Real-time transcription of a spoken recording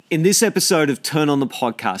In this episode of Turn On the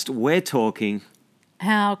Podcast, we're talking...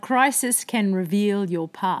 How crisis can reveal your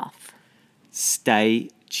path. Stay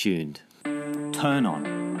tuned. Turn On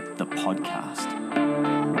the Podcast.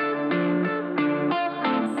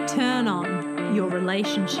 Turn on your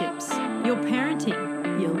relationships, your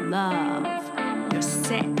parenting, your love, your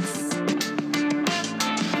sex.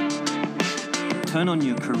 Turn on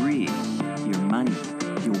your career, your money,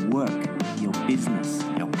 your work, your business,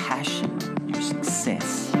 your passion, your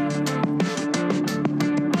success.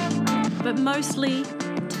 But mostly,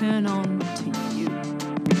 turn on to you.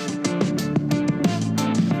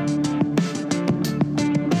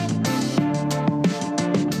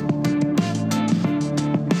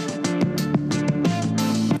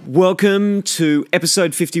 Welcome to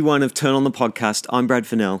episode 51 of Turn On the Podcast. I'm Brad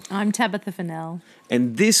Fennell. I'm Tabitha Fennell.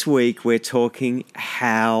 And this week we're talking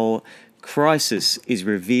how crisis is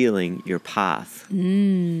revealing your path.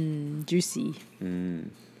 Juicy.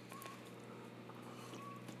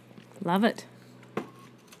 Love it.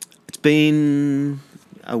 It's been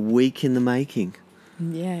a week in the making.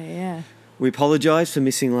 Yeah. We apologise for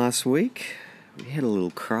missing last week. We had a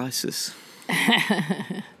little crisis.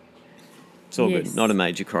 It's all Yes. good. Not a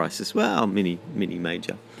major crisis. Well, mini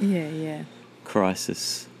major Yeah.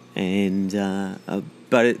 crisis. And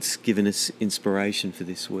but it's given us inspiration for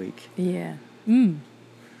this week. Yeah. Do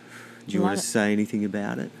you Love want to it. say anything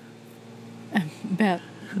about it? About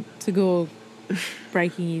Tagore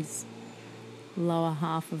breaking his lower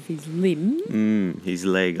half of his limb. His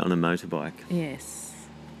leg on a motorbike Yes.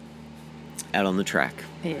 out on the track.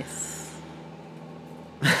 Yes.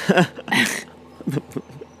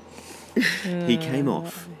 He came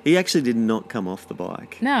off. He actually did not come off the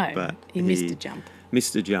bike. No, but he missed a jump.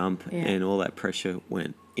 Missed a jump, Yeah. and all that pressure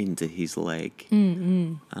went into his leg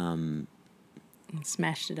And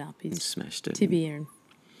smashed it up. and His smashed it. tibia and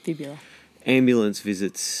fibula. Ambulance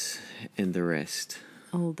visits and the rest.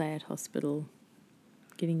 All day at hospital,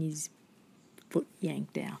 getting his foot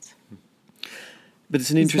yanked out. But it's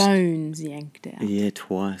an His interesting... bones yanked out. Yeah,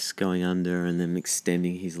 twice going under and then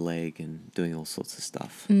extending his leg and doing all sorts of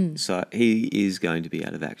stuff. So he is going to be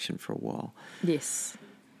out of action for a while. Yes.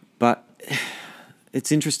 But it's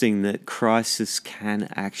interesting that crisis can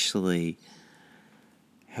actually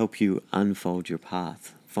help you unfold your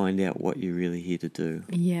path, find out what you're really here to do.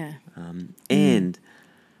 Yeah. And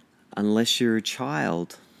unless you're a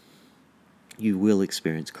child, you will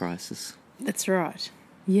experience crisis. That's right.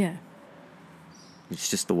 Yeah. It's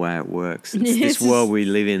just the way it works. It's Yes. this world we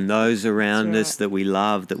live in. Those around That's us that we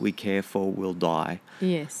love, that we care for, will die.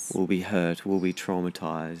 Yes. Will be hurt, will be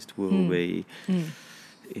traumatized, will be...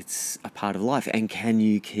 It's a part of life. And can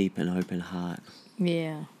you keep an open heart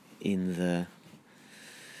Yeah. in the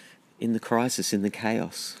crisis, in the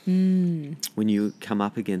chaos, when you come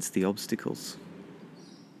up against the obstacles?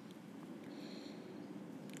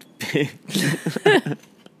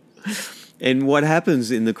 And what happens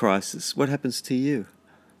in the crisis? What happens to you?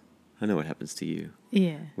 I know what happens to you.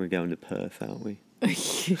 Yeah. We're going to Perth, aren't we?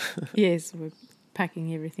 Yes, we're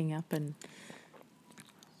packing everything up and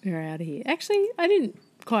we're out of here. Actually, I didn't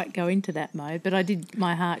quite go into that mode, but I did.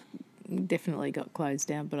 My heart definitely got closed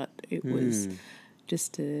down, but it was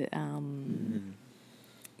just to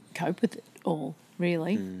cope with it all,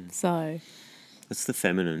 really. So, It's the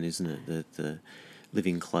feminine, isn't it? The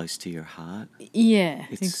living close to your heart. yeah,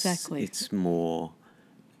 It's, exactly. It's more,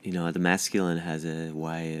 the masculine has a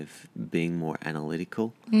way of being more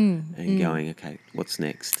analytical and going, okay, what's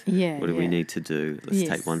next? Yeah, What do we yeah. need to do? Let's Yes.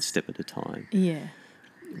 take one step at a time. Yeah,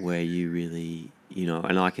 Where you really,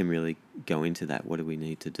 and I can really go into that. What do we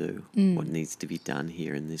need to do? What needs to be done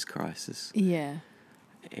here in this crisis? yeah.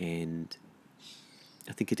 And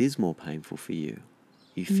I think it is more painful for you.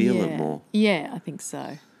 You feel it more. Yeah, I think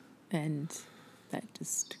so. And that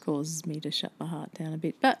just causes me to shut my heart down a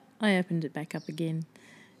bit. But I opened it back up again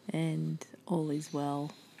and all is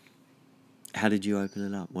well. How did you open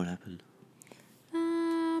it up? What happened?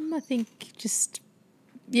 I think just,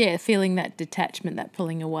 feeling that detachment, that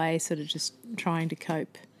pulling away, sort of just trying to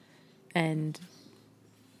cope. And,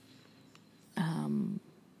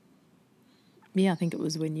 I think it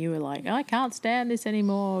was when you were like, I can't stand this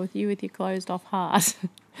anymore with you with your closed off heart.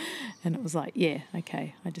 And it was like, yeah,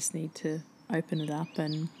 okay, I just need to open it up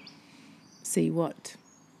and see what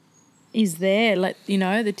is there. Let,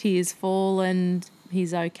 the tears fall and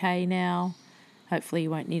he's okay now. Hopefully he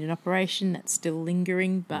won't need an operation. That's still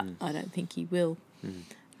lingering, but I don't think he will.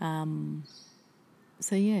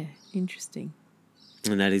 So, yeah, interesting.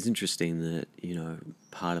 And that is interesting that,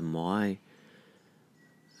 part of my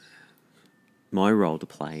role to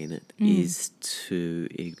play in it is to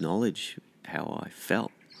acknowledge how I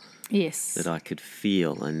felt. Yes. that I could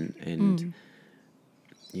feel and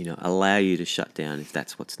allow you to shut down if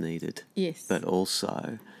that's what's needed. Yes. But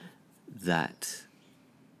also that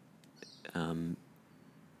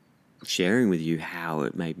sharing with you how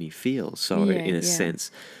it made me feel. So Yeah, in a yeah. sense,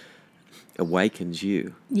 awakens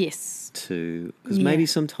you Yes. to, because Yeah. maybe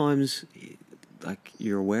sometimes like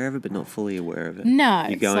you're aware of it but not fully aware of it. No,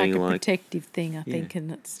 you're it's like going a protective thing, I Yeah. think,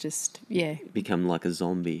 and it's just, yeah. become like a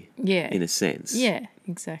zombie. Yeah. In a sense. Yeah,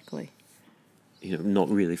 exactly. Not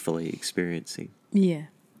really fully experiencing. Yeah.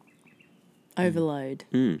 Overload.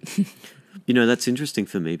 That's interesting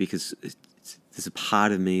for me because there's a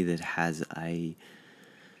part of me that has a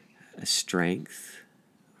strength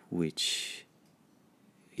which,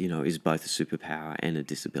 is both a superpower and a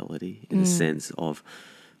disability in the sense of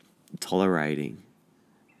tolerating.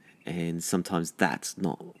 And sometimes that's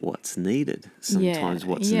not what's needed. Sometimes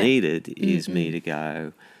what's yeah. needed is me to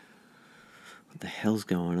go, what the hell's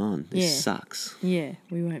going on? This sucks. Yeah,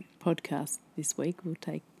 we won't podcast this week. We'll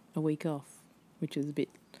take a week off, which is a bit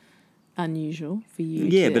unusual for you.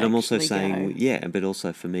 Yeah, to but I'm also actually saying, go. but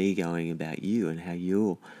also for me going about you and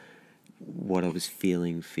how what I was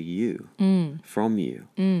feeling for you, from you,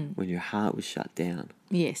 when your heart was shut down.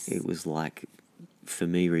 Yes. It was like, for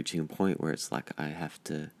me, reaching a point where it's like I have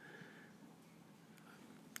to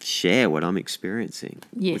share what I'm experiencing.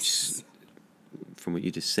 Yes. Which, from what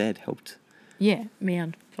you just said, helped. Yeah, me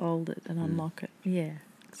unfold it and unlock it. Yeah,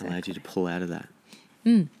 exactly. Allowed you to pull out of that.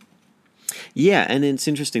 Yeah, and it's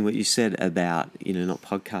interesting what you said about, not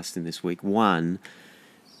podcasting this week. One,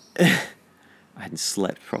 I hadn't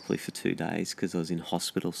slept properly for 2 days because I was in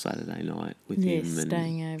hospital Saturday night with him and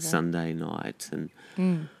staying over. Sunday night.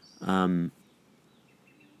 And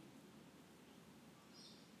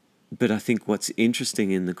but I think what's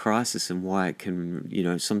interesting in the crisis and why it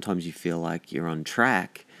can, sometimes you feel like you're on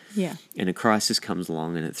track. Yeah. And a crisis comes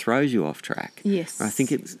along and it throws you off track. Yes. I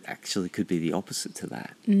think it actually could be the opposite to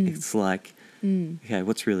that. It's like, okay,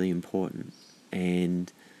 what's really important?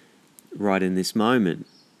 And right in this moment,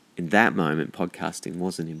 in that moment, podcasting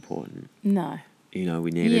wasn't important. No.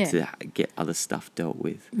 We needed to get other stuff dealt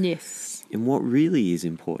with. Yes. And what really is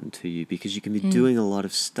important to you, because you can be doing a lot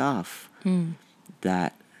of stuff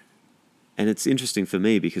that, and it's interesting for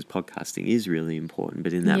me because podcasting is really important,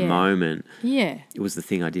 but in that moment, it was the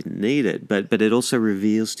thing I didn't need it. But it also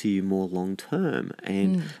reveals to you more long term.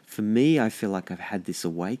 And for me, I feel like I've had this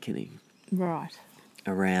awakening. Right.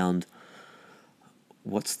 Around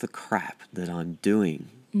what's the crap that I'm doing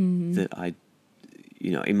that I,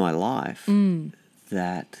 in my life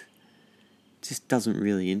that just doesn't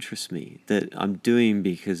really interest me, that I'm doing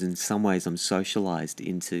because in some ways I'm socialized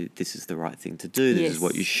into this is the right thing to do, this is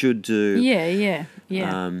what you should do. Yeah.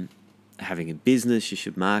 Having a business, you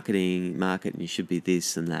should market and you should be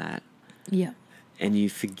this and that. Yeah. And I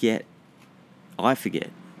forget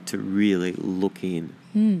to really look in.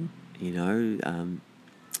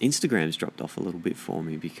 Instagram's dropped off a little bit for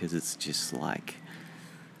me because it's just like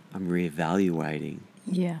I'm reevaluating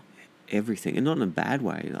everything, and not in a bad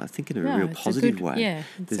way. I think in a real positive way. Yeah,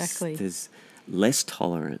 exactly. There's less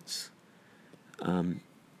tolerance for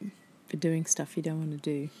doing stuff you don't want to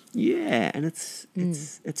do. Yeah, and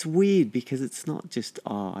it's weird because it's not just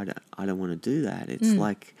I don't want to do that. It's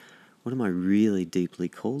like, what am I really deeply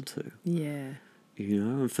called to? Yeah.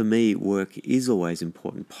 And for me, work is always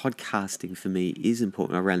important. Podcasting for me is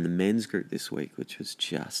important. I ran the men's group this week, which was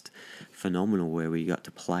just phenomenal, where we got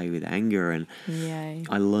to play with anger, and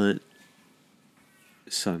I learnt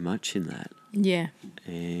so much in that. Yeah.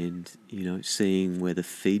 And, seeing where the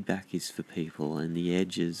feedback is for people and the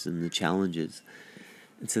edges and the challenges.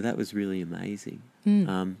 And so that was really amazing.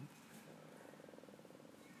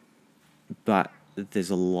 But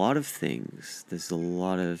there's a lot of things.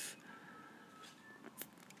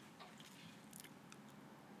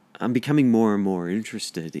 I'm becoming more and more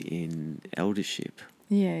interested in eldership.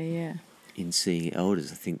 Yeah. In seeing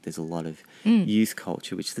elders. I think there's a lot of youth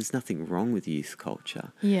culture, which there's nothing wrong with youth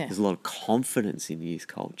culture. Yeah. There's a lot of confidence in youth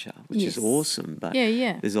culture, which is awesome, but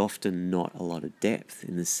there's often not a lot of depth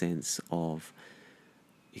in the sense of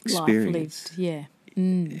experience. Life lived, yeah.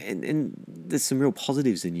 And there's some real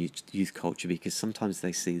positives in youth culture because sometimes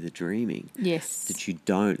they see the dreaming. Yes. That you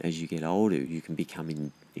don't as you get older. You can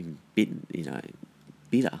become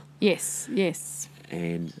bitter. Yes.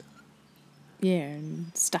 And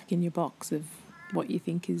stuck in your box of what you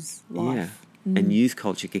think is life. Yeah. And youth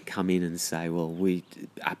culture could come in and say, well, we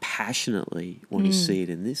passionately want to see it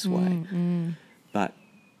in this way. But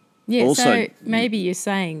also, so maybe you're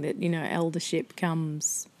saying that, eldership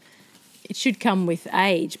comes it should come with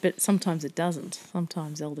age, but sometimes it doesn't.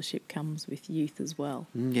 Sometimes eldership comes with youth as well.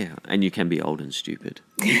 Yeah, and you can be old and stupid.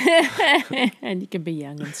 And you can be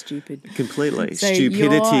young and stupid. Completely. So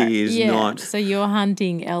Stupidity is not... So you're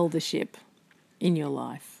hunting eldership in your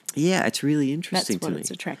life. Yeah, it's really interesting to me. That's what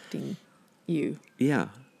it's attracting you. Yeah.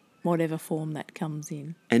 Whatever form that comes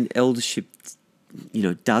in. And eldership,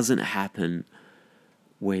 doesn't happen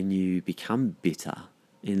when you become bitter.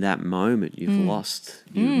 In that moment, you've lost.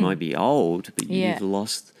 You might be old, but you've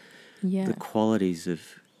lost the qualities of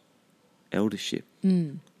eldership.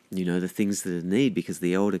 The things that are needed, because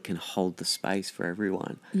the elder can hold the space for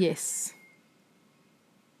everyone. Yes.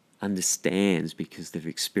 Understands because they've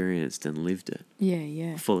experienced and lived it.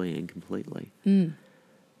 Yeah. Fully and completely.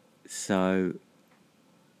 So,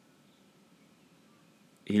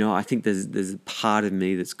 I think there's a part of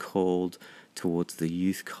me that's called towards the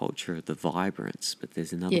youth culture of the vibrance, but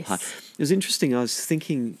there's another part. It was interesting. I was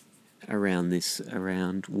thinking around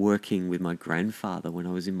working with my grandfather when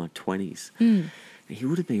I was in my 20s. He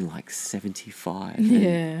would have been like 75.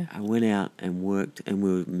 Yeah. I went out and worked, and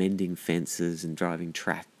we were mending fences and driving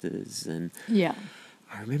tractors. And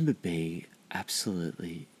I remember being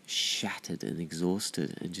absolutely shattered and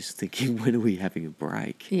exhausted and just thinking, when are we having a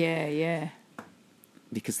break? Yeah.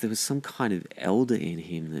 Because there was some kind of elder in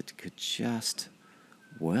him that could just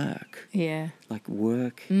work. Yeah. Like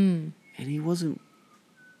work. And he wasn't...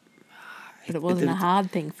 But it wasn't a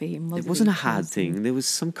hard thing for him, was it? It wasn't a hard thing. There was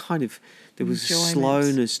some kind of... There was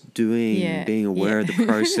slowness doing, being aware of the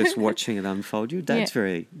process, watching it unfold. Your dad's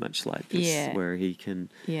very much like this, where he can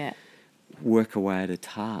work away at a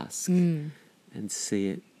task and see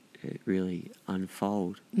it really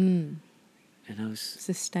unfold. And I was...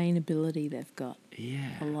 Sustainability they've got.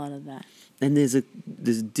 Yeah. A lot of that. And there's a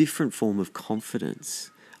different form of confidence,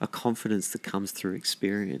 a confidence that comes through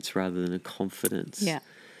experience rather than a confidence. Yeah.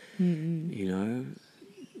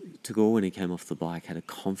 Tagore, when he came off the bike, had a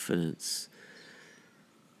confidence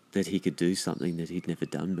that he could do something that he'd never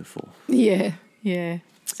done before. Yeah. Exactly.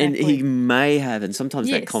 And he may have, and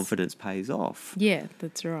sometimes that confidence pays off. Yeah,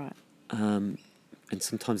 that's right. And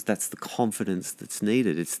sometimes that's the confidence that's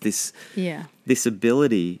needed. It's this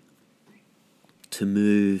ability to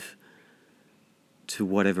move to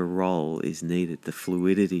whatever role is needed, the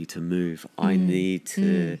fluidity to move. I need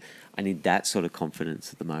that sort of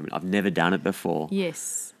confidence at the moment. I've never done it before.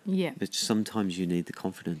 Yes. Yeah. But sometimes you need the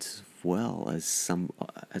confidence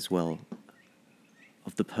as well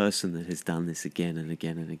of the person that has done this again and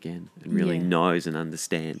again and again and really knows and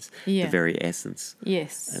understands the very essence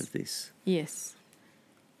of this. Yes.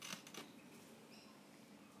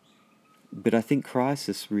 But I think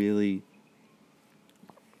crisis really...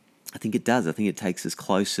 I think it does. I think it takes us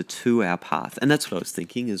closer to our path. And that's what I was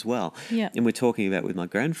thinking as well. Yeah. And we're talking about with my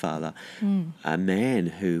grandfather, a man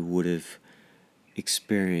who would have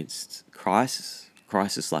experienced crisis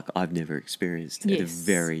like I've never experienced at a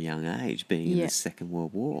very young age, being in the Second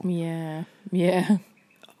World War. Yeah. I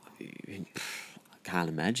can't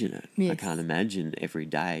imagine it. Yes. I can't imagine every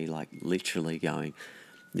day, like literally going,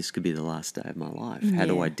 this could be the last day of my life. How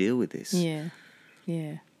do I deal with this? Yeah.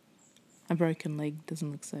 A broken leg doesn't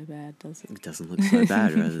look so bad, does it? It doesn't look so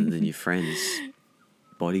bad, rather than your friends'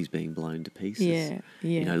 bodies being blown to pieces.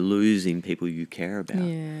 Yeah. Losing people you care about.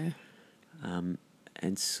 Yeah.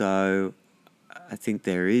 And so I think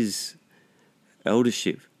there is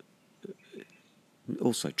eldership,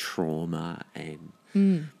 also trauma and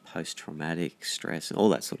post-traumatic stress and all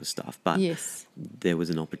that sort of stuff. But there was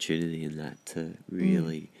an opportunity in that to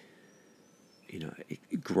really...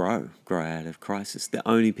 grow out of crisis. The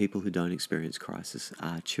only people who don't experience crisis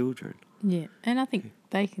are children. Yeah, and I think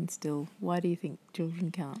they can still. Why do you think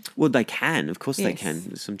children can't? Well, they can. Of course they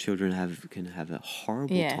can. Some children can have a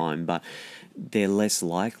horrible time, but they're less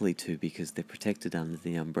likely to because they're protected under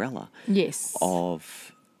the umbrella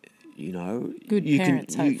of, good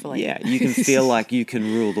parents, hopefully. You can feel like you can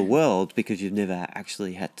rule the world because you've never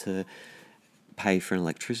actually had to pay for an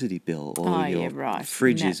electricity bill or your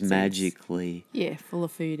fridge is magically full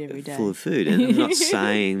of food every day. Full of food. And I'm not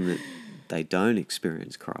saying that they don't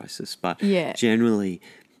experience crisis, but generally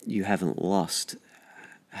you haven't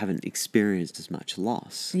experienced as much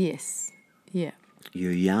loss. Yes. Yeah.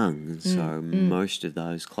 You're young, and so most of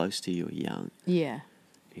those close to you are young. Yeah.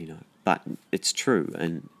 But it's true,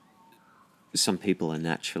 and some people are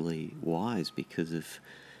naturally wise because of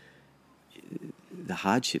the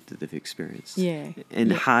hardship that they've experienced. Yeah.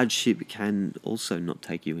 And hardship can also not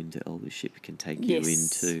take you into eldership. It can take you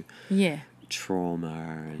into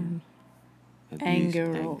trauma and abuse,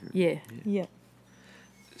 anger. Yeah.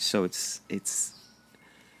 So it's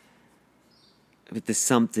But there's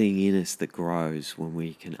something in us that grows when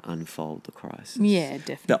we can unfold the crisis. Yeah,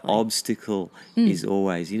 definitely. The obstacle is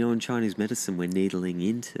always, in Chinese medicine, we're needling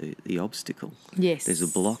into the obstacle. Yes. There's a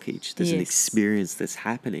blockage. There's an experience that's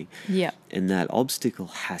happening. Yeah. And that obstacle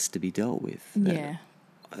has to be dealt with. Yeah.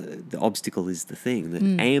 The obstacle is the thing that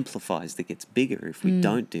amplifies, that gets bigger if we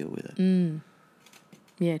don't deal with it.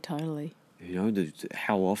 Yeah, totally.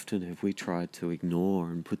 How often have we tried to ignore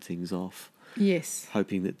and put things off? Yes.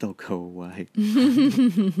 Hoping that they'll go away.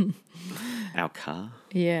 Our car.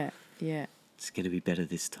 Yeah, yeah. It's going to be better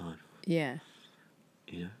this time. Yeah.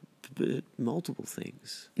 But multiple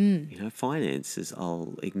things. Finances,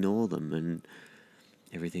 I'll ignore them and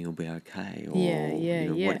everything will be okay. Or,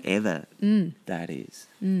 whatever that is.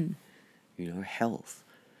 Health.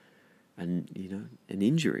 And, an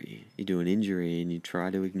injury. You do an injury and you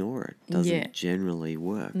try to ignore it. Doesn't generally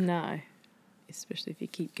work. No. Especially if you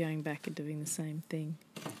keep going back and doing the same thing.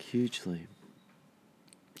 Hugely.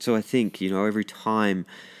 So I think, every time,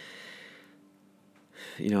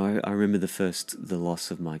 I remember the loss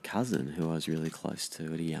of my cousin, who I was really close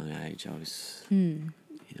to at a young age. I was, him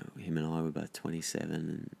and I were both 27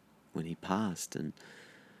 and when he passed, and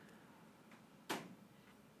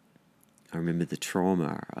I remember the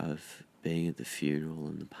trauma of being at the funeral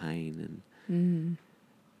and the pain, and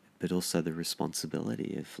but also the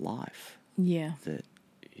responsibility of life. Yeah. That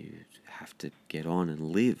you have to get on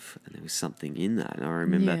and live, and there was something in that. And I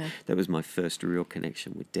remember that was my first real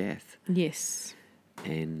connection with death. Yes.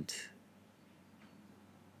 And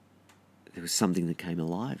there was something that came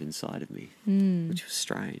alive inside of me, which was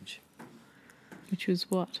strange. Which was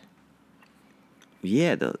what?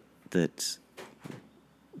 Yeah, that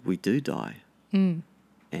we do die. And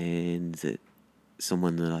that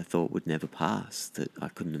someone that I thought would never pass, that I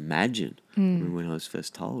couldn't imagine. I mean, when I was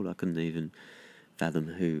first told, I couldn't even fathom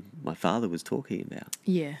who my father was talking about.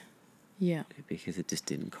 Yeah, yeah. Because it just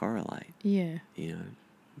didn't correlate. Yeah.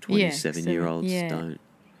 27-year-olds don't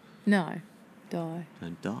die. Don't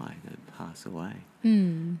pass away.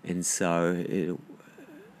 And so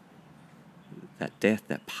that death,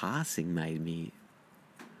 that passing made me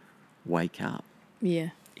wake up. Yeah.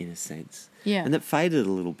 In a sense. Yeah. And that faded a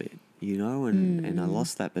little bit, and I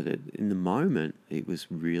lost that. But in the moment, it was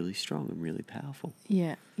really strong and really powerful.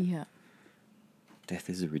 Yeah, yeah. Death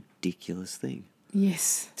is a ridiculous thing.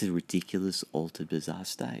 Yes. It's a ridiculous, altered, bizarre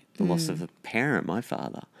state. The loss of a parent, my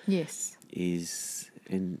father. Yes.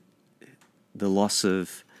 And the loss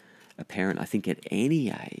of a parent, I think at any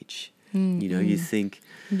age, you think...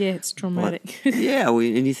 Yeah, it's traumatic.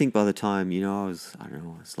 And you think by the time, I was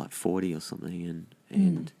like 40 or something,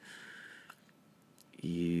 and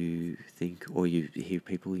you think, or you hear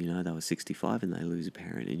people, they were 65 and they lose a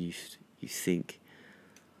parent, and you think,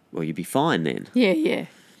 well, you'd be fine then. Yeah, yeah.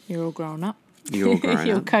 You're all grown up. You're all grown up.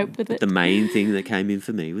 You'll cope with it. The main thing that came in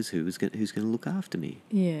for me was who's going to look after me.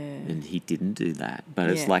 Yeah. And he didn't do that. But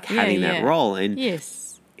it's like having that role. And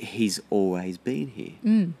he's always been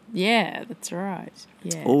here. Yeah, that's right.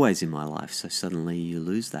 Yeah. Always in my life. So suddenly you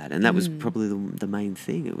lose that. And that was probably the main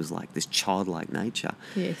thing. It was like this childlike nature.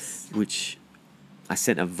 Yes. Which I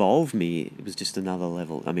said evolved me. It was just another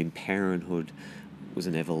level. I mean, parenthood was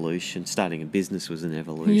an evolution. Starting a business was an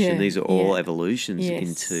evolution. Yeah, These are all evolutions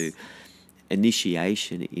into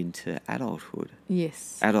initiation into adulthood.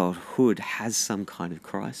 Yes. Adulthood has some kind of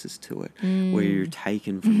crisis to it, where you're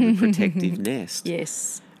taken from the protective nest.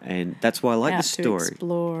 Yes. And that's why I like the story. To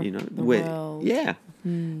explore the world. Yeah.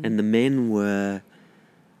 And the men would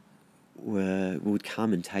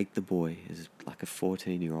come and take the boy as like a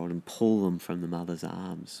 14-year-old and pull them from the mother's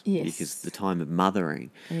arms. Yes. Because the time of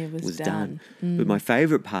mothering was done. Mm. But my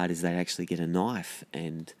favourite part is they'd actually get a knife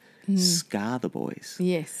and scar the boys.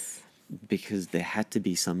 Yes. Because there had to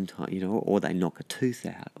be some time, or they knock a tooth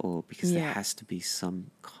out, or because there has to be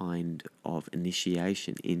some kind of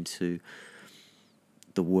initiation into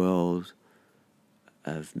the world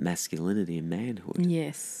of masculinity and manhood.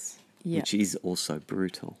 Yes. Yep. Which is also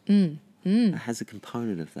brutal. It has a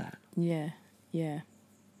component of that. Yeah, yeah.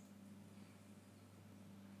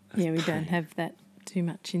 Of we pain. don't have that too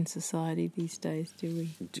much in society these days, do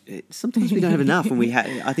we? Sometimes we don't have enough, and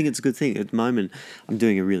I think it's a good thing. At the moment, I'm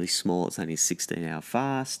doing a really small, it's only a 16-hour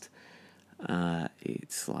fast.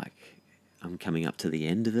 It's like I'm coming up to the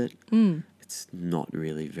end of it. It's not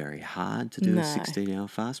really very hard to do a 16-hour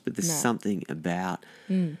fast, but there's something about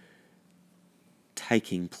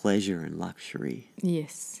taking pleasure and luxury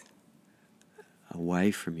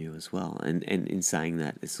away from you as well. And in saying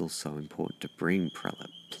that, it's also important to bring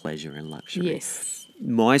pleasure and luxury. Yes.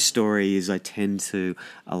 my story is I tend to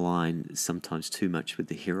align sometimes too much with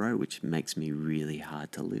the hero, which makes me really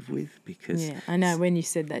hard to live with because... Yeah, I know. When you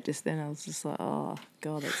said that just then, I was just like, oh,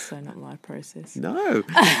 God, that's so not my process. No.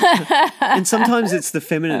 And sometimes it's the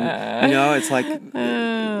feminine, it's like,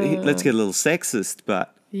 let's get a little sexist,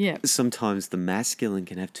 but sometimes the masculine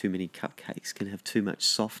can have too many cupcakes, can have too much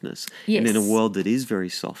softness. Yes. And in a world that is very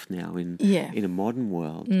soft now, in a modern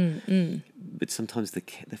world, but sometimes the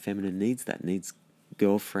feminine needs that, needs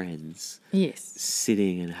girlfriends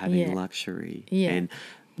sitting and having luxury. And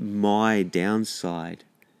my downside,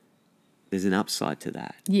 there's an upside to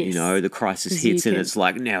that. Yes. The crisis hits and it's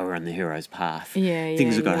like, now we're on the hero's path.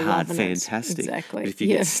 Things have got hard, fantastic. Exactly. But if you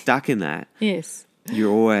get stuck in that,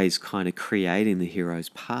 you're always kind of creating the hero's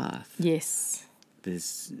path. Yes.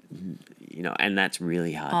 There's, and that's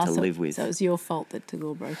really hard to live with. So it was your fault that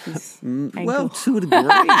Tagore broke his ankle. Well, to a degree.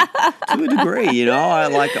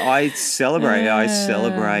 I celebrate. I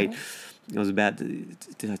was about to,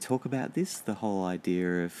 did I talk about this? The whole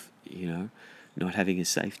idea of, not having a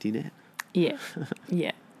safety net. Yeah.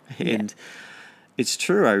 And it's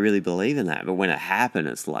true, I really believe in that. But when it happened,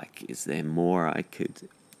 it's like, is there more I could...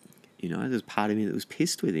 there's part of me that was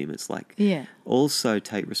pissed with him. It's like, also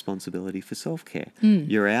take responsibility for self-care.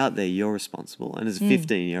 You're out there, you're responsible. And as a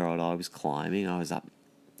 15-year-old, I was climbing. I was up,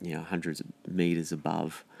 hundreds of meters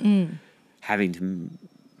above,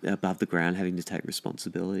 above the ground, having to take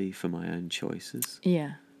responsibility for my own choices.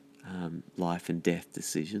 Yeah. Life and death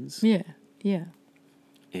decisions. Yeah.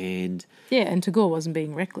 And Tagore wasn't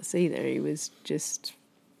being reckless either. He was just...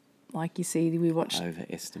 Like you see, we watched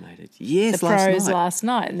overestimated. Yes, the pros last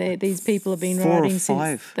night. And these people have been riding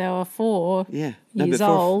since they were 4 years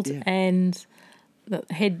old, and the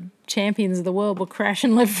head champions of the world were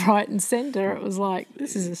crashing left, right, and centre. It was like,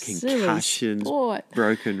 this is a silly sport.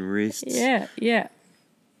 Broken wrists. Yeah.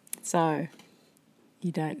 So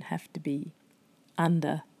you don't have to be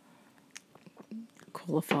under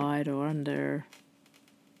qualified or under,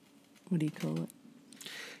 what do you call it?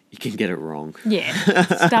 You can get it wrong. Yeah,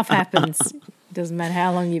 stuff happens. Doesn't matter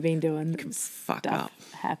how long you've been doing. You can fuck up.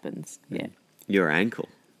 Happens. Yeah. Your ankle,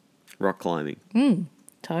 rock climbing.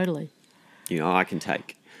 Totally. I can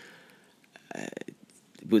take.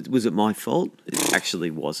 Was it my fault? It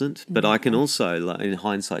actually wasn't. But I can also, in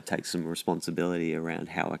hindsight, take some responsibility around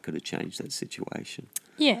how I could have changed that situation.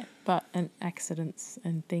 Yeah, but accidents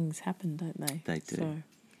and things happen, don't they? They do. So.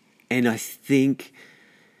 And I think.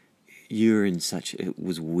 It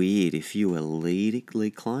was weird if you were lead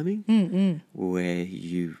climbing, where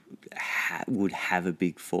you would have a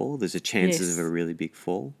big fall. There's a chances of a really big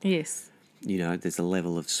fall. Yes. There's a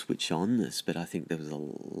level of switch onness, but I think there was a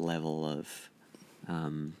level of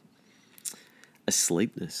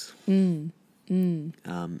asleepness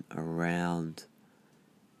around.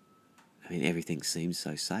 I mean, everything seems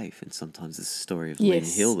so safe, and sometimes the story of Lynn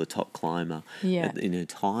Hill, the top climber, in her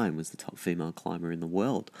time was the top female climber in the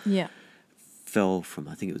world. Yeah. Fell from,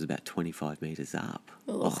 I think it was about 25 metres up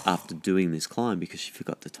after doing this climb because she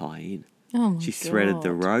forgot to tie in. Oh my She threaded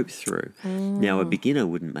the rope through. Now, a beginner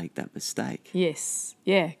wouldn't make that mistake. Yes.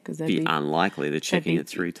 Yeah, because they'd be unlikely. They're checking it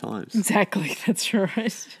 3 times. Exactly, that's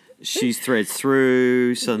right. She threads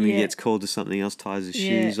through, suddenly gets called to something else, ties her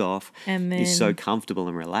shoes off. And then... Is so comfortable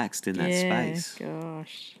and relaxed in that space.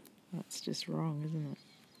 Gosh, that's just wrong, isn't it?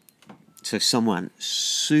 So someone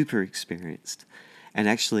super experienced, and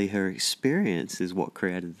actually her experience is what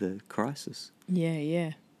created the crisis.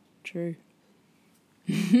 Yeah, true.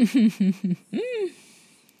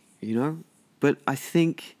 But I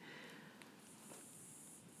think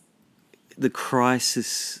the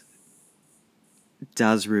crisis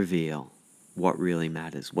does reveal what really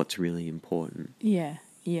matters, what's really important. Yeah.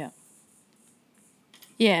 Yeah,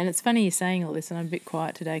 and it's funny you're saying all this, and I'm a bit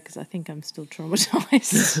quiet today because I think I'm still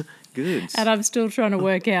traumatised. Good. And I'm still trying to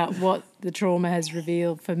work out what the trauma has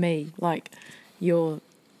revealed for me. Like, you're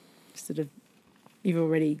you've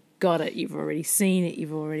already got it, you've already seen it,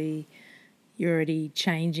 you're already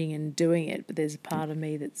changing and doing it, but there's a part of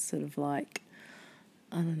me that's sort of like,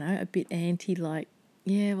 I don't know, a bit anti, like,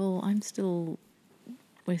 yeah, well,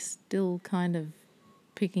 we're still kind of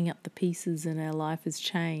picking up the pieces and our life has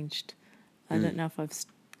changed. I don't know if I've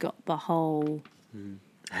got the whole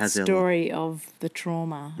story of the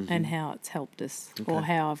trauma and how it's helped us or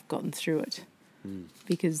how I've gotten through it.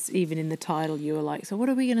 Because even in the title you were like, so what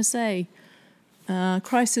are we going to say?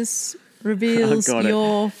 Crisis reveals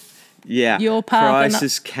your path.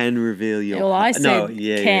 Crisis can reveal your path. Well, I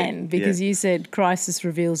said because you said crisis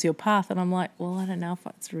reveals your path. And I'm like, well, I don't know if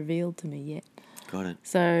it's revealed to me yet. Got it.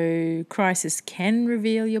 So crisis can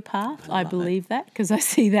reveal your path. I believe that because I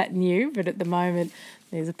see that in you. But at the moment,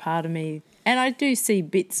 there's a part of me, and I do see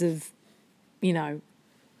bits of, you know,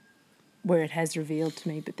 where it has revealed to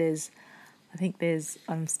me. But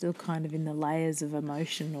I'm still kind of in the layers of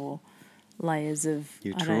emotion or layers of,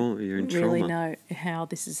 You're I don't really trauma. know how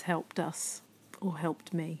this has helped us or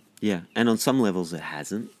helped me. Yeah, and on some levels it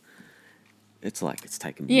hasn't. It's like it's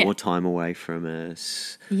taken more time away from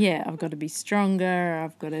us. Yeah, I've got to be stronger.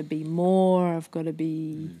 I've got to be more. I've got to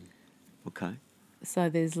be... Okay. So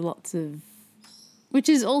there's lots of... Which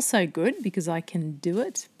is also good because I can do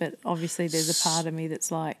it, but obviously there's a part of me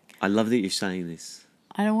that's like... I love that you're saying this.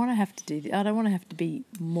 I don't want to have to do... I don't want to have to be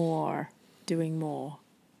more, doing more,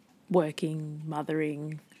 working,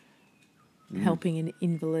 mothering, helping an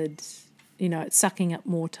invalid, you know, sucking up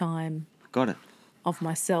more time. Got it. Of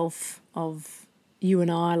myself, of you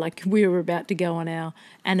and I, like we were about to go on our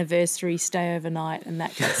anniversary stay overnight and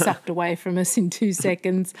that got sucked away from us in 2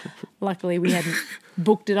 seconds. Luckily we hadn't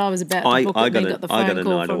booked it. I was about to book it and then got the phone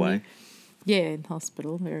call from you. Yeah, in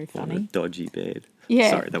hospital, very funny. On a dodgy bed.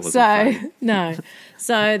 Yeah. Sorry, that wasn't funny. No.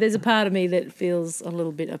 So there's a part of me that feels a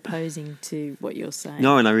little bit opposing to what you're saying.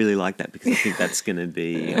 No, and I really like that because I think that's going to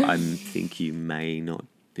be, I think you may not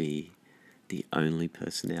be the only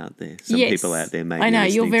person out there. Some people out there may be I know,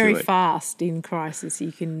 you're very to fast in crisis.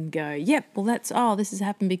 You can go, yep, well this has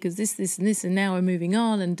happened because this, and this, and now we're moving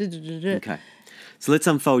on and da-da-da-da. Okay. So let's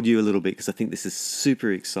unfold you a little bit because I think this is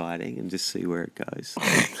super exciting and just see where it goes.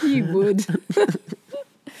 You would.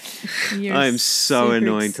 I am so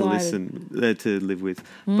annoying to live with.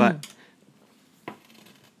 But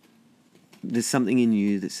there's something in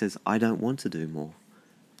you that says, I don't want to do more.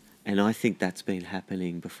 And I think that's been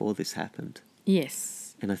happening before this happened.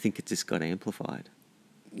 Yes. And I think it just got amplified.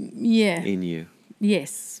 Yeah. In you.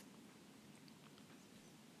 Yes.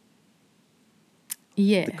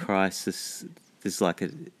 Yeah. The crisis, there's like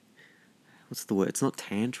what's the word? It's not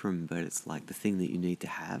tantrum, but it's like the thing that you need to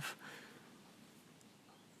have.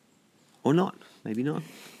 Or not. Maybe not.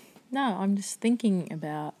 No, I'm just thinking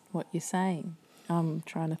about what you're saying. I'm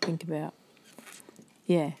trying to think about,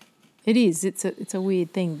 yeah. It is. It's a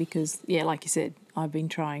weird thing because, yeah, like you said, I've been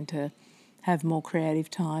trying to have more creative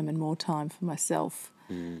time and more time for myself.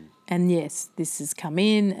 And, yes, this has come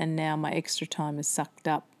in and now my extra time is sucked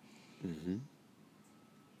up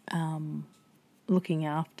looking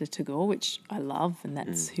after Tagore, which I love and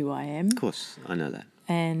that's who I am. Of course, I know that.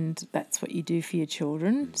 And that's what you do for your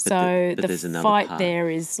children. But so the fight part. there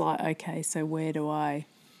is like, okay, so where do I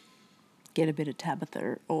get a bit of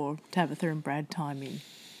Tabitha and Brad time in?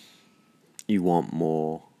 You want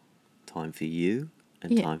more time for you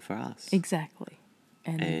and time for us. Exactly.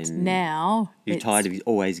 And now you're tired of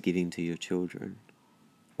always giving to your children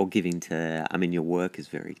or giving to, I mean, your work is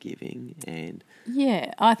very giving and...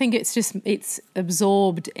 Yeah, I think it's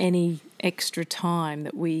absorbed any extra time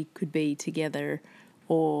that we could be together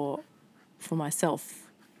or for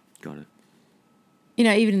myself. Got it. You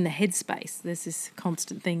know, even in the headspace, there's this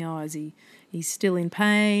constant thing, he's still in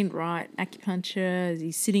pain, right? Acupuncture, is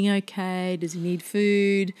he sitting okay? Does he need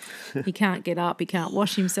food? He can't get up, he can't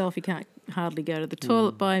wash himself, he can't hardly go to the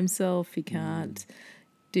toilet by himself, he can't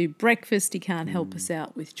do breakfast, he can't help us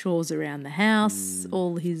out with chores around the house.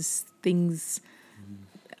 All his things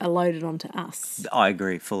are loaded onto us. I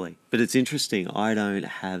agree fully. But it's interesting, I don't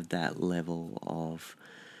have that level of,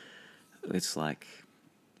 it's like,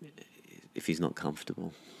 if he's not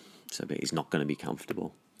comfortable, so he's not going to be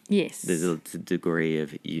comfortable. Yes. There's a degree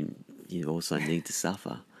of you also need to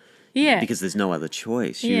suffer. Yeah. Because there's no other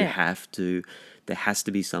choice. You have to, there has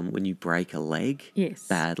to be some, when you break a leg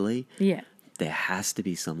badly, there has to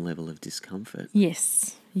be some level of discomfort.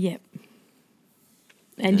 Yes. Yep.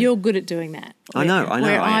 And you're good at doing that. I know.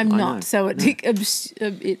 Where I'm not. know. So it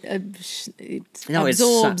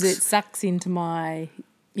absorbs, it sucks into my,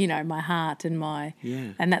 my heart and my...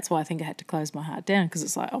 Yeah. And that's why I think I had to close my heart down because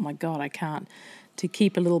it's like, oh, my God, I can't. To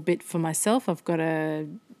keep a little bit for myself, I've got to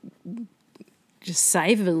just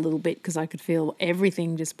save it a little bit because I could feel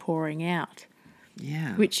everything just pouring out.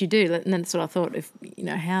 Yeah. Which you do. And that's what I thought,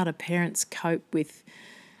 how do parents cope with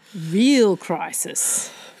real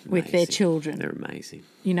crisis with their children? They're amazing.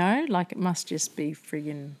 Like it must just be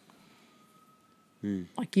friggin'...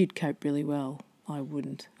 Like you'd cope really well. I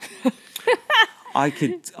wouldn't. I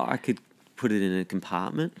could put it in a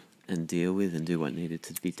compartment and deal with and do what needed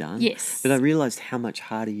to be done. Yes. But I realised how much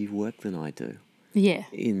harder you work than I do. Yeah.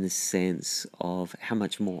 In the sense of how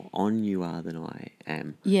much more on you are than I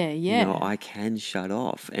am. Yeah. I can shut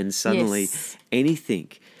off and suddenly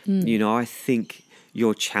anything, I think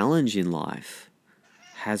your challenge in life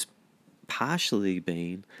has partially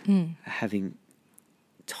been having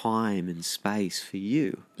time and space for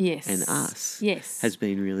you Yes. and us Yes. has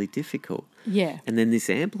been really difficult. Yeah. And then this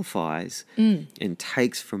amplifies and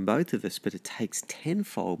takes from both of us, but it takes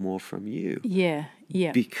tenfold more from you. Yeah.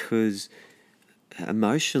 Yeah. Because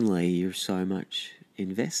emotionally you're so much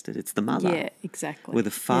invested. It's the mother. Yeah, exactly. Where the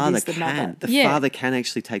father It is can. The Yeah. father can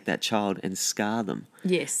actually take that child and scar them.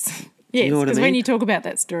 Yes. you Yes, know what I because mean? when you talk about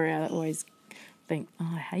that story, I always think,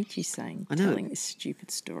 I hate you I know. telling this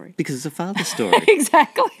stupid story. Because it's a father story.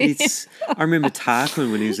 Exactly. I remember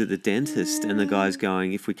Tarquin when he was at the dentist and the guy's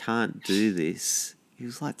going, if we can't do this, he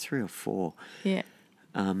was like 3 or 4. Yeah.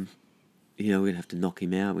 We're going to have to knock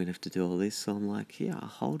him out. We're going to have to do all this. So I'm like, yeah, I'll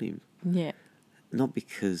hold him. Yeah. Not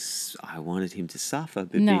because I wanted him to suffer,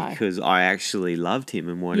 but No. because I actually loved him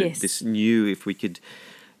and wanted this, knew if we could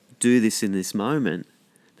do this in this moment,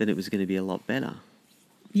 then it was going to be a lot better.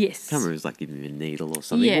 Yes. I can't remember, it was like giving him a needle or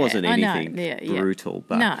something. Yeah, It wasn't I know. anything Yeah, brutal.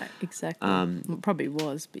 But no, exactly. Well, it probably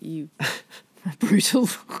was, but you are brutal.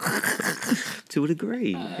 to a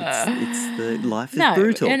degree, it's the life is No,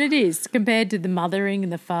 brutal. and it is compared to the mothering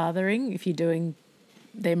and the fathering. If you're doing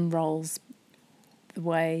them roles the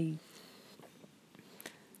way,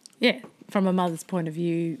 from a mother's point of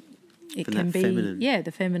view, it From can that be feminine.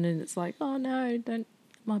 the feminine. It's like, oh no, don't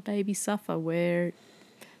my baby suffer. Where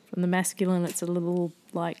from the masculine, it's a little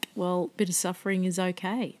like, well, a bit of suffering is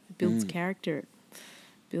okay. It builds character. It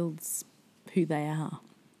builds who they are.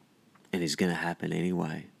 And it's going to happen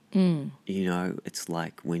anyway. It's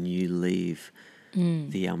like when you leave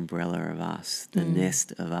the umbrella of us, the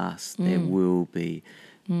nest of us, there will be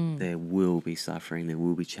suffering, there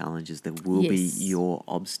will be challenges, there will be your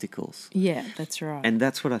obstacles. Yeah, that's right. And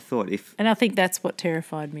that's what I thought. And I think that's what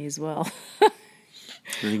terrified me as well.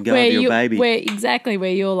 And go with your baby.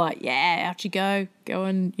 Where you're like, yeah, out you go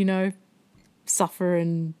and, suffer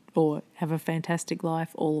or have a fantastic life,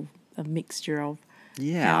 all a mixture of.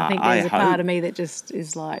 Yeah, And I think there's a part of me that just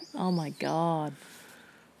is like, oh my God,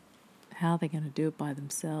 how are they going to do it by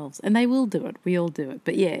themselves? And they will do it. We all do it.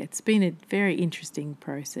 But yeah, it's been a very interesting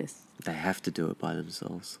process. They have to do it by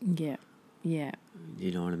themselves. Yeah, yeah.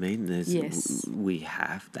 You know what I mean? Yes. They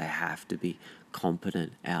have to be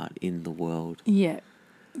competent out in the world. Yeah,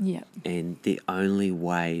 yeah. And the only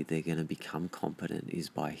way they're going to become competent is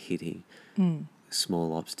by hitting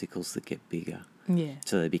small obstacles that get bigger. Yeah.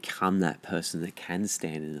 So they become that person that can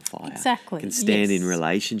stand in the fire. Exactly. Can stand in Yes.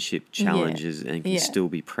 relationship challenges and can still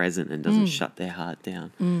be present and doesn't shut their heart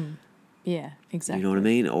down. Yeah, exactly. You know what I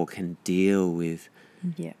mean? Or can deal with...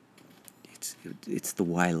 Yeah. It's the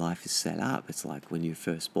way life is set up. It's like when you're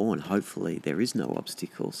first born, hopefully there is no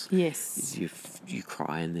obstacles. Yes. You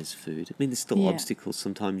cry and there's food. I mean, there's still obstacles.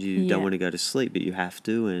 Sometimes you don't want to go to sleep, but you have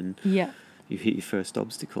to, and you hit your first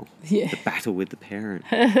obstacle. Yeah. The battle with the parent.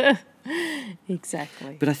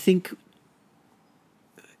 Exactly. But I think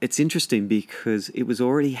it's interesting because it was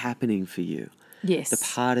already happening for you. Yes. The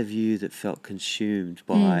part of you that felt consumed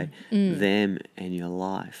by them and your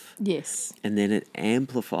life. Yes. And then it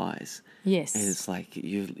amplifies. Yes. And it's like,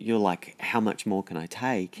 you're like, how much more can I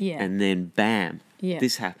take? Yeah. And then bam, Yeah.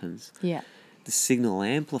 this happens. Yeah. The signal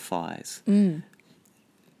amplifies. Yeah.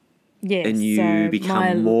 And you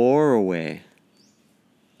become more aware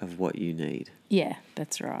of what you need. Yeah,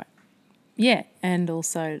 that's right. Yeah, and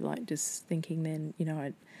also like just thinking then,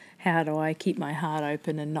 how do I keep my heart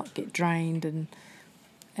open and not get drained and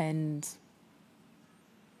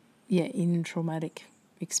in traumatic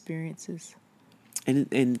experiences.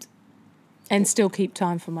 And still keep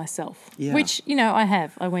time for myself. Yeah. Which, I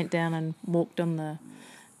have. I went down and walked on the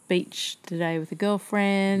beach today with a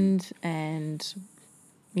girlfriend and,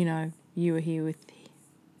 you were here with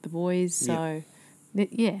the boys. So,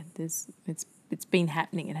 it's been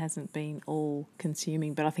happening. It hasn't been all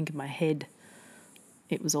consuming, but I think in my head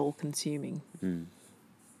it was all consuming. And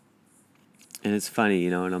it's funny,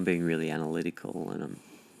 and I'm being really analytical and I'm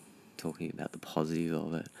talking about the positive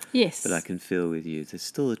of it. Yes. But I can feel with you, there's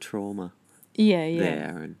still a trauma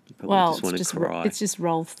there and you probably just want to cry. It's just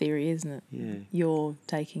role theory, isn't it? Yeah. You're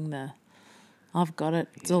taking I've got it,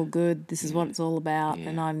 it's all good, this is what it's all about,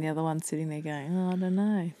 and I'm the other one sitting there going, I don't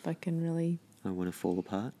know if I can really... I want to fall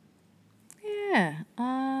apart. Yeah.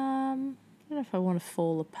 I don't know if I want to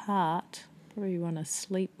fall apart. Probably want to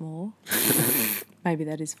sleep more. Maybe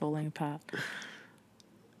that is falling apart.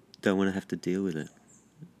 Don't want to have to deal with it.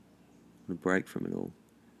 Want to break from it all.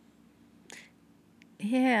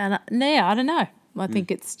 Yeah, I don't know. I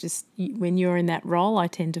think it's just when you're in that role, I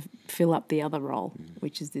tend to fill up the other role,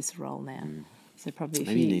 which is this role now. So probably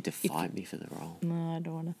Maybe you need to fight me for the role. No, I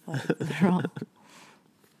don't want to fight for the role.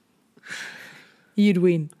 You'd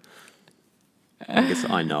win. I guess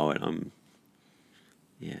I know it.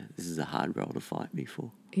 yeah, this is a hard role to fight me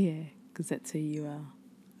for. Yeah, because that's who you are.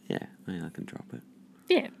 Yeah, I mean, I can drop it.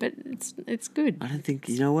 Yeah, but it's good. I don't think,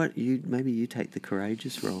 you know what, maybe you take the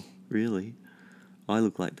courageous role, really. I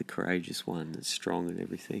look like the courageous one that's strong and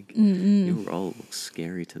everything. Mm-mm. Your role looks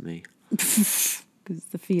scary to me. Because it's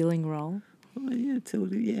the feeling role. Oh, yeah,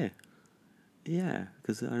 yeah. Yeah,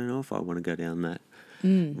 because I don't know if I want to go down that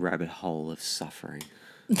rabbit hole of suffering.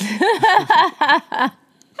 I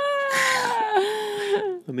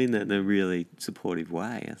mean that in a really supportive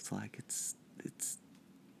way. It's like it's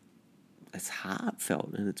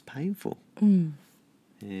heartfelt and it's painful. And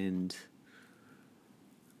and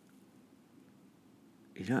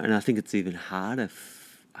I think it's even harder.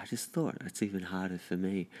 I just thought it's even harder for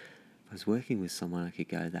me. If I was working with someone, I could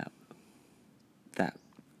go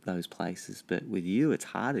those places, but with you, it's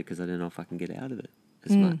harder because I don't know if I can get out of it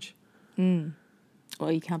as much.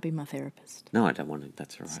 Well, you can't be my therapist. No, I don't want to.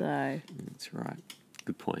 That's right. So that's right.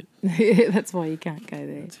 Good point. That's why you can't go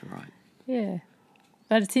there. That's right. Yeah,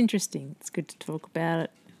 but it's interesting. It's good to talk about it.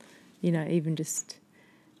 Even just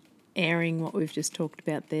airing what we've just talked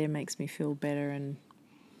about there makes me feel better and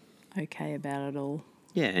okay about it all.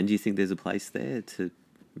 Yeah, and do you think there's a place there to,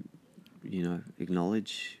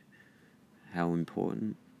 acknowledge how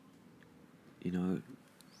important,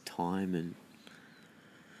 time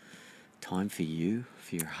for you,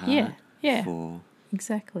 for your heart? Yeah, for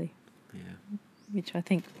exactly. Yeah. Which I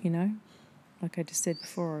think, like I just said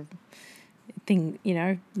before,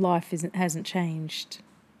 life hasn't changed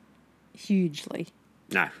hugely.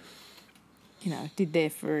 No. Did there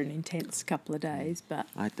for an intense couple of days, but...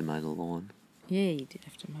 I had to mow the lawn. Yeah, you did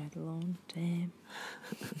have to mow the lawn.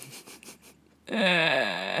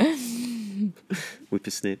 Damn.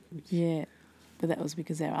 Whippersnip. Yeah, but that was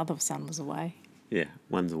because our other son was away. Yeah,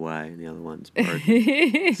 one's away and the other one's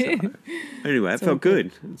broken. So, anyway, it felt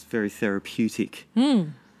good. It's very therapeutic.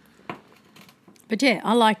 But yeah,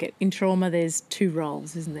 I like it. In trauma, there's 2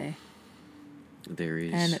 roles, isn't there? There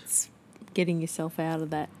is. And it's getting yourself out of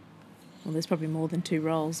that. Well, there's probably more than 2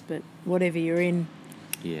 roles, but whatever you're in.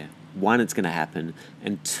 Yeah. 1, it's going to happen.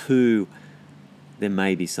 And 2, there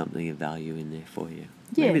may be something of value in there for you.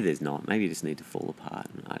 Yeah. Maybe there's not. Maybe you just need to fall apart.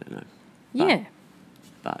 I don't know.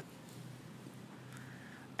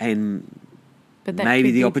 But that maybe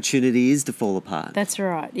the opportunity is to fall apart. That's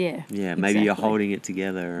right, yeah. Yeah, maybe you're holding it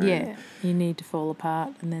together. Yeah, you need to fall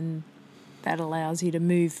apart and then that allows you to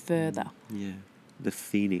move further. Yeah, the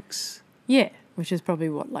phoenix. Yeah, which is probably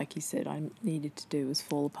what, like you said, I needed to do was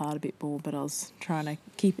fall apart a bit more, but I was trying to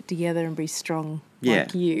keep it together and be strong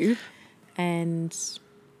like you and for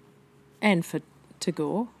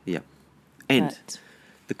Tagore. Yeah. And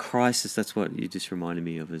the crisis, that's what you just reminded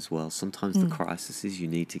me of as well. Sometimes the crisis is you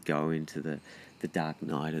need to go into the dark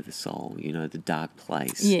night of the soul, the dark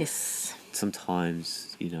place. Yes.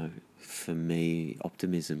 Sometimes, for me,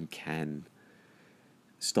 optimism can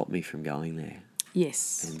stop me from going there.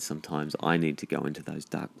 Yes. And sometimes I need to go into those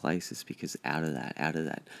dark places because out of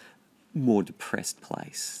that more depressed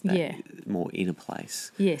place, that more inner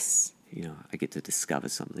place. Yes. I get to discover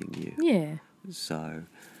something new. Yeah. So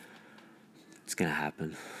it's going to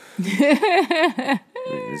happen.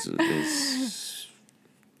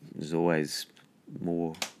 There's always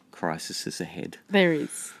more crises ahead. There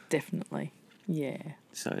is, definitely. Yeah.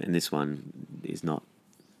 So, and this one is not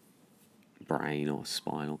brain or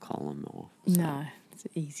spinal column or... No, it's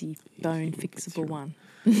an easy bone fixable one.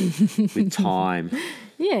 With time.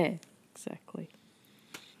 Yeah, exactly.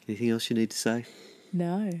 Anything else you need to say?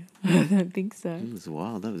 No, I don't think so. It was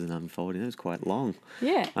wild. That was an unfolding. That was quite long.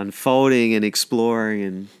 Yeah. Unfolding and exploring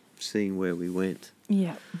and seeing where we went.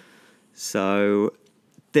 Yeah. So,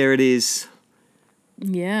 there it is.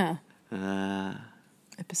 Yeah.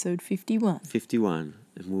 Episode 51. 51.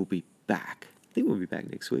 And we'll be back. I think we'll be back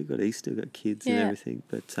next week. Got Easter, got kids and everything.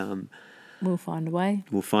 But we'll find a way.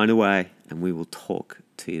 We'll find a way and we will talk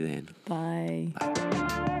to you then. Bye. Bye.